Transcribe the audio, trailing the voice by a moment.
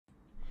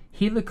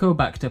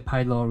Helicobacter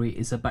pylori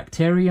is a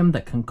bacterium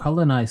that can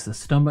colonize the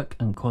stomach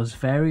and cause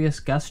various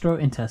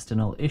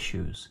gastrointestinal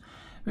issues.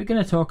 We're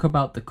going to talk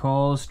about the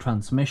cause,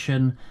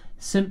 transmission,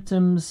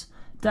 symptoms,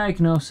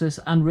 diagnosis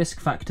and risk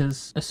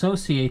factors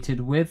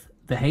associated with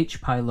the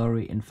H.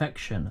 pylori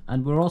infection,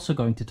 and we're also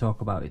going to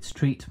talk about its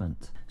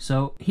treatment.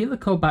 So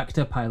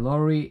Helicobacter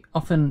pylori,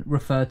 often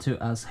referred to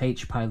as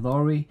H.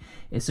 pylori,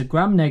 is a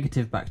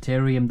gram-negative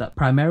bacterium that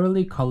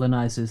primarily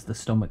colonizes the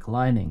stomach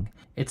lining.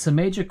 It's a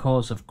major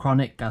cause of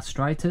chronic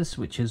gastritis,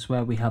 which is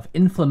where we have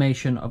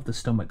inflammation of the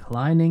stomach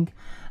lining,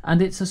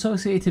 and it's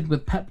associated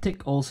with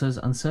peptic ulcers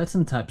and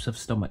certain types of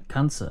stomach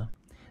cancer.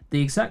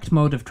 The exact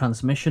mode of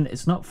transmission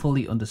is not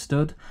fully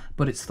understood,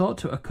 but it's thought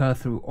to occur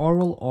through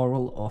oral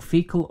or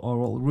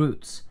fecal-oral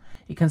routes.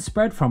 It can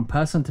spread from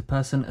person to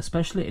person,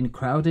 especially in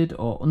crowded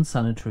or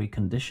unsanitary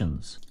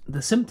conditions.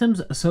 The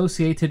symptoms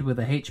associated with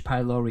a H.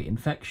 pylori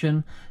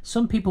infection: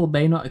 some people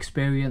may not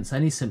experience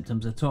any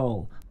symptoms at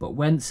all, but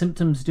when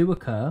symptoms do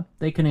occur,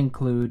 they can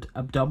include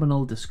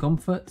abdominal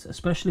discomfort,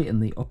 especially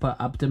in the upper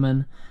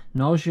abdomen,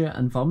 nausea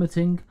and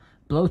vomiting,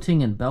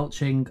 bloating and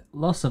belching,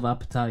 loss of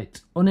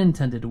appetite,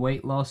 unintended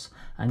weight loss,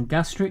 and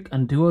gastric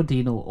and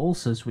duodenal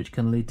ulcers, which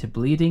can lead to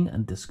bleeding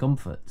and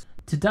discomfort.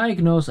 To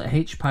diagnose a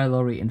H.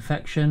 pylori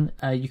infection,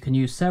 you can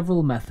use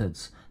several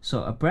methods.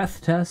 So a breath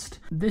test.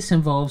 This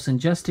involves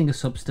ingesting a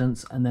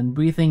substance and then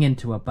breathing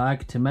into a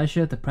bag to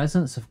measure the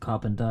presence of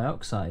carbon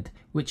dioxide,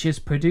 which is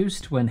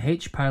produced when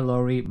H.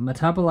 pylori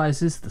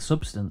metabolizes the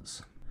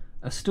substance.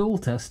 A stool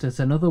test is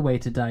another way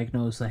to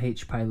diagnose a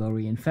H.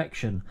 pylori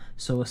infection,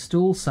 so a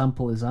stool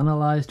sample is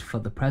analyzed for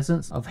the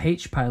presence of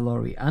H.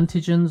 pylori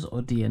antigens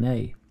or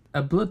DNA.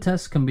 A blood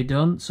test can be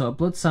done, so a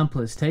blood sample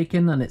is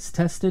taken and it's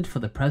tested for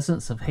the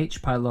presence of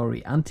H.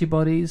 pylori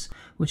antibodies,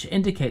 which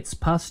indicates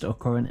past or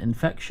current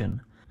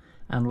infection.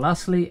 And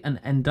lastly, an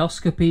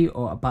endoscopy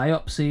or a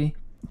biopsy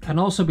can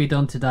also be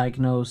done to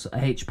diagnose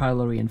a H.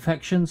 pylori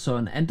infection, so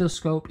an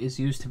endoscope is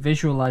used to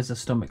visualize the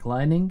stomach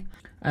lining,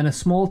 and a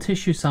small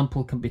tissue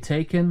sample can be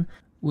taken,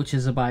 which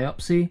is a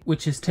biopsy,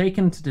 which is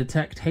taken to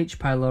detect H.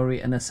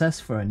 pylori and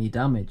assess for any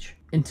damage.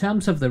 In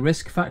terms of the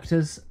risk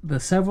factors, there are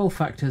several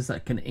factors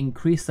that can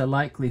increase the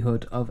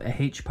likelihood of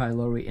a H.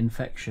 pylori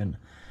infection,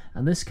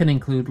 and this can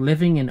include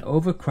living in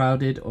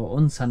overcrowded or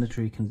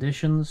unsanitary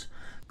conditions,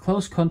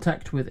 close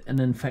contact with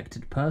an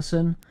infected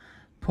person,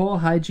 poor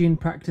hygiene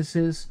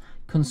practices,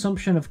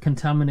 consumption of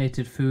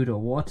contaminated food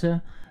or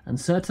water, and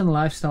certain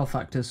lifestyle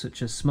factors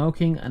such as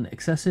smoking and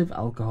excessive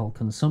alcohol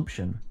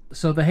consumption.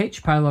 So the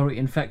H. pylori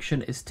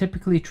infection is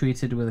typically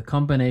treated with a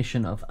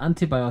combination of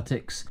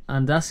antibiotics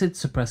and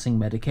acid-suppressing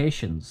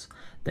medications.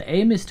 The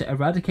aim is to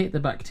eradicate the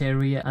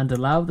bacteria and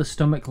allow the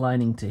stomach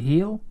lining to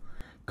heal.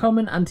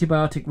 Common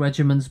antibiotic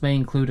regimens may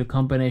include a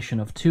combination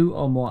of 2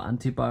 or more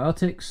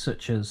antibiotics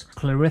such as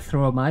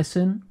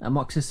clarithromycin,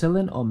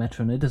 amoxicillin or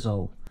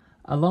metronidazole,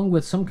 along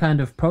with some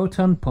kind of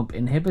proton pump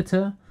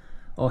inhibitor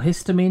or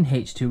histamine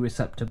H2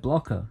 receptor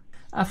blocker.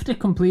 After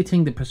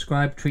completing the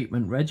prescribed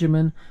treatment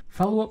regimen,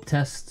 follow-up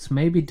tests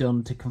may be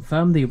done to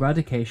confirm the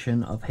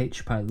eradication of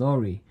H.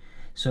 pylori.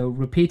 So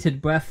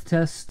repeated breath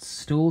tests,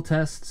 stool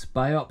tests,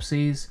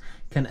 biopsies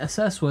can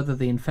assess whether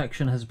the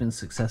infection has been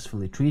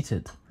successfully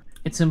treated.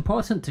 It's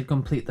important to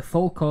complete the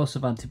full course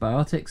of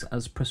antibiotics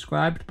as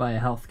prescribed by a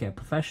healthcare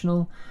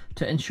professional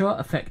to ensure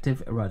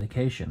effective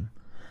eradication.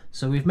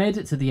 So we've made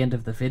it to the end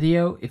of the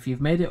video. If you've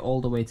made it all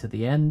the way to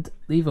the end,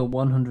 leave a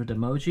 100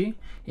 emoji.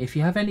 If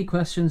you have any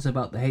questions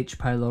about the H.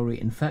 pylori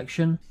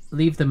infection,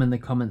 leave them in the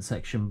comment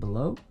section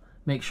below.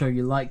 Make sure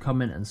you like,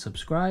 comment and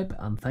subscribe,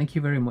 and thank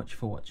you very much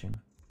for watching.